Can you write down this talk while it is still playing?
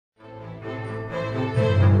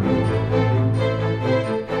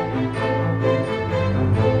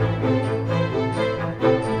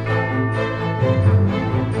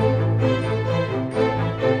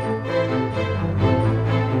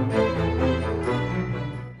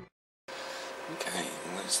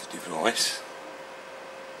the device.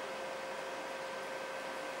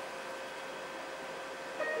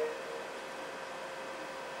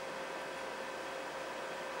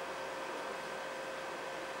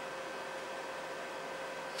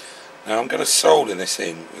 Now I'm going to solder this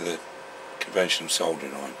in with a conventional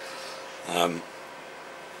soldering iron.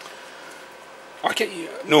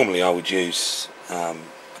 Normally I would use a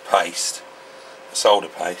paste, a solder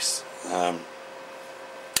paste, and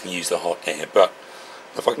use the hot air, but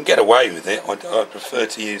if I can get away with it, I prefer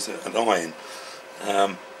to use an iron.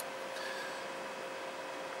 And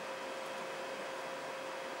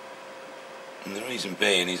the reason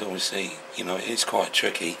being is obviously, you know, it is quite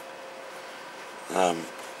tricky.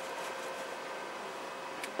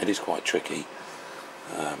 It is quite tricky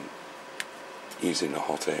using a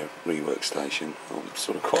hot air rework station. I'm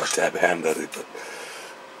sort of quite dab hand at it, but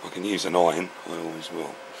if I can use an iron, I always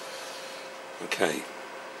will. Okay.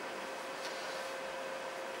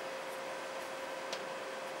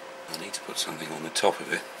 I need to put something on the top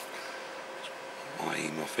of it, i.e.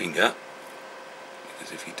 my finger,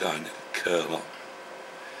 because if you don't, it'll curl up.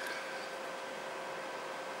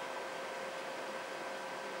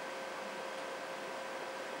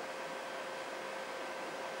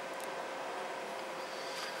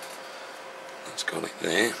 That's got it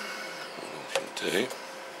there. What I should do,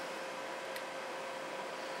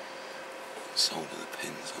 solder the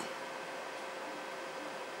pins on.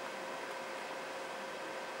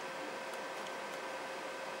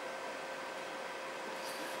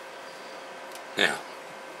 Now,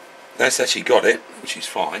 that's actually got it, which is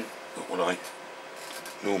fine, but what I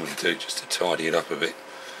normally do just to tidy it up a bit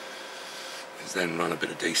is then run a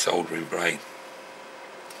bit of desoldering braid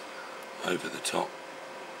over the top,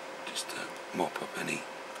 just to mop up any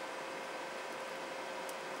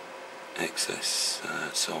excess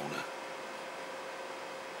solder.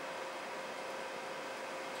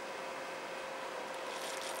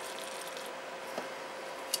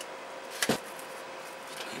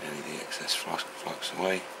 Clean any of the excess flux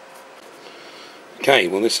away. Okay,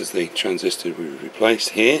 well this is the transistor we replaced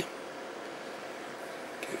here.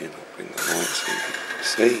 Again, I'll bring the light so you can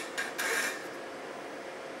see.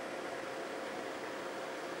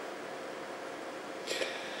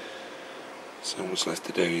 So what's left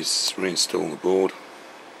to do is reinstall the board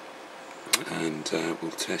and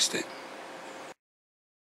we'll test it.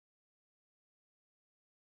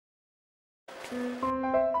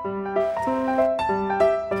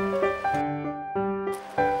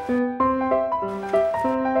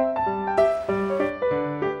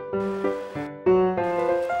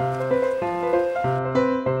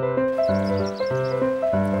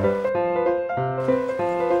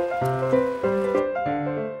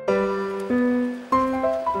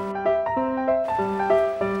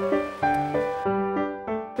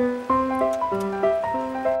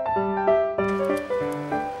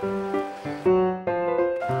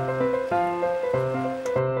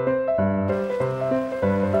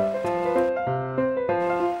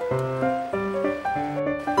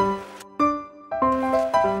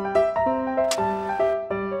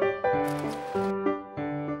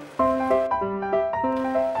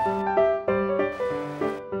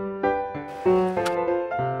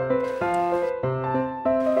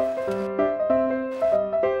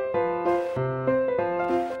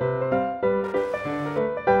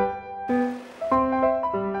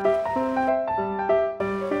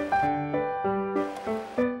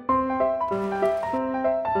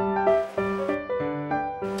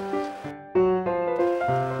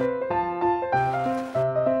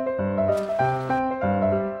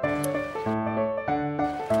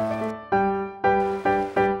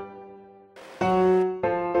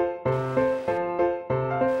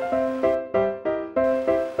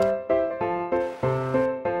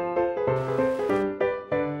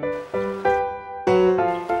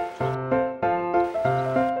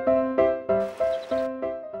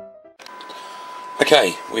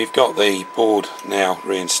 Okay, we've got the board now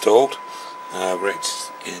reinstalled. We're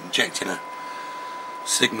injecting a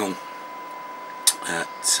signal at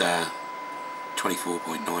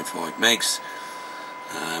 24.95 megs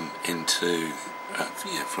into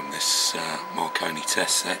from this Marconi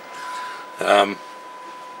test set. If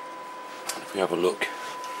we have a look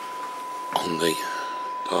on the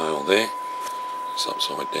dial there, it's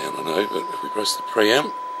upside down I know, but if we press the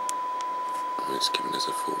preamp, it's giving us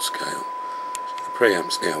a full scale. The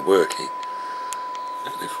preamp's now working,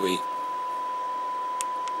 and if we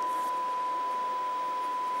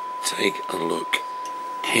take a look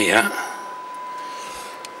here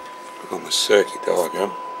on the circuit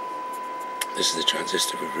diagram, this is the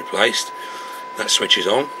transistor we've replaced. That switches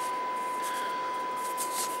on.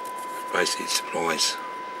 Basically it supplies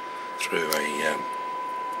through a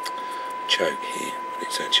choke here, but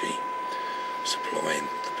it's actually supplying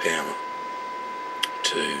the power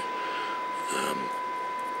to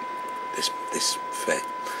this FET.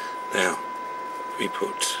 Now, if we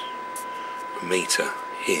put a meter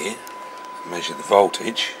here and measure the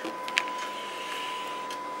voltage,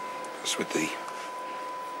 that's with the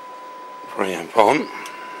preamp on.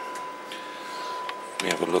 We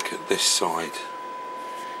have a look at this side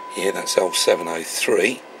here, that's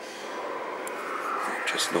L703. I've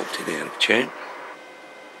just knocked it out of tune.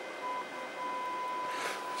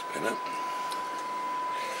 Spin up.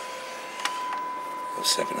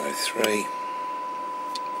 L703.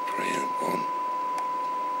 Preamp on.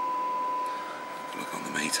 Look on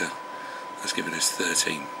the meter. That's giving us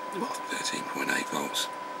 13.8 volts.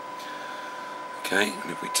 Okay,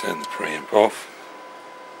 and if we turn the preamp off,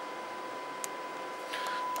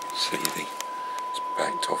 see it's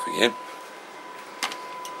backed off again.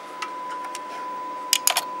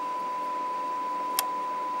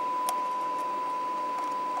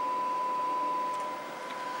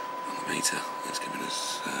 On the meter, that's giving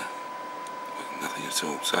us nothing at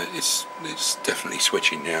all. So it's definitely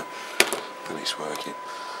switching now, and it's working.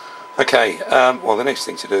 Okay, well, the next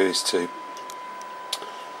thing to do is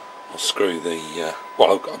I'll screw the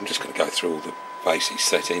well, I'm just going to go through all the basic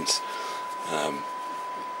settings,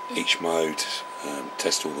 each mode,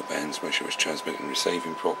 test all the bands, make sure it's transmitting and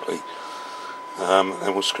receiving properly,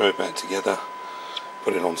 and we'll screw it back together,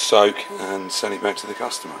 put it on soak and send it back to the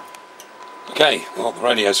customer. Okay, well, the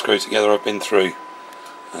radio's screwed together. I've been through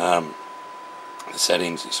the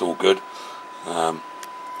settings, it's all good.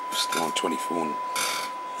 Still on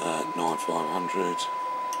 24.9500.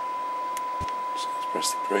 So let's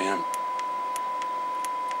press the preamp.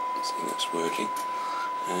 See, that's working.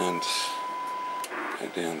 And go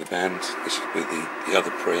down the band. This will be the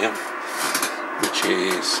other preamp, which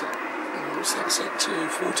is, what's that set to?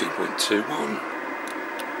 14.21.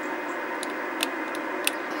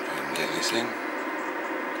 And get this in.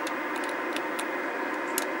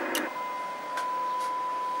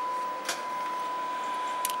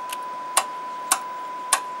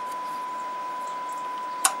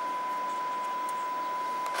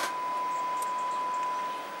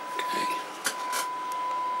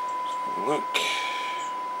 Look,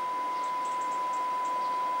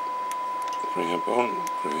 preamp on,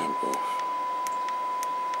 preamp off.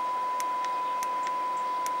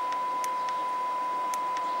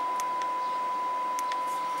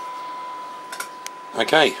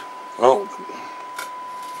 Okay, well,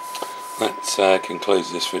 that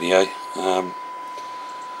concludes this video. I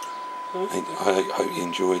hope you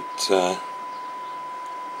enjoyed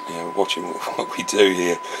watching what we do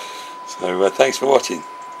here. So thanks for watching.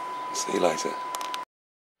 See you later.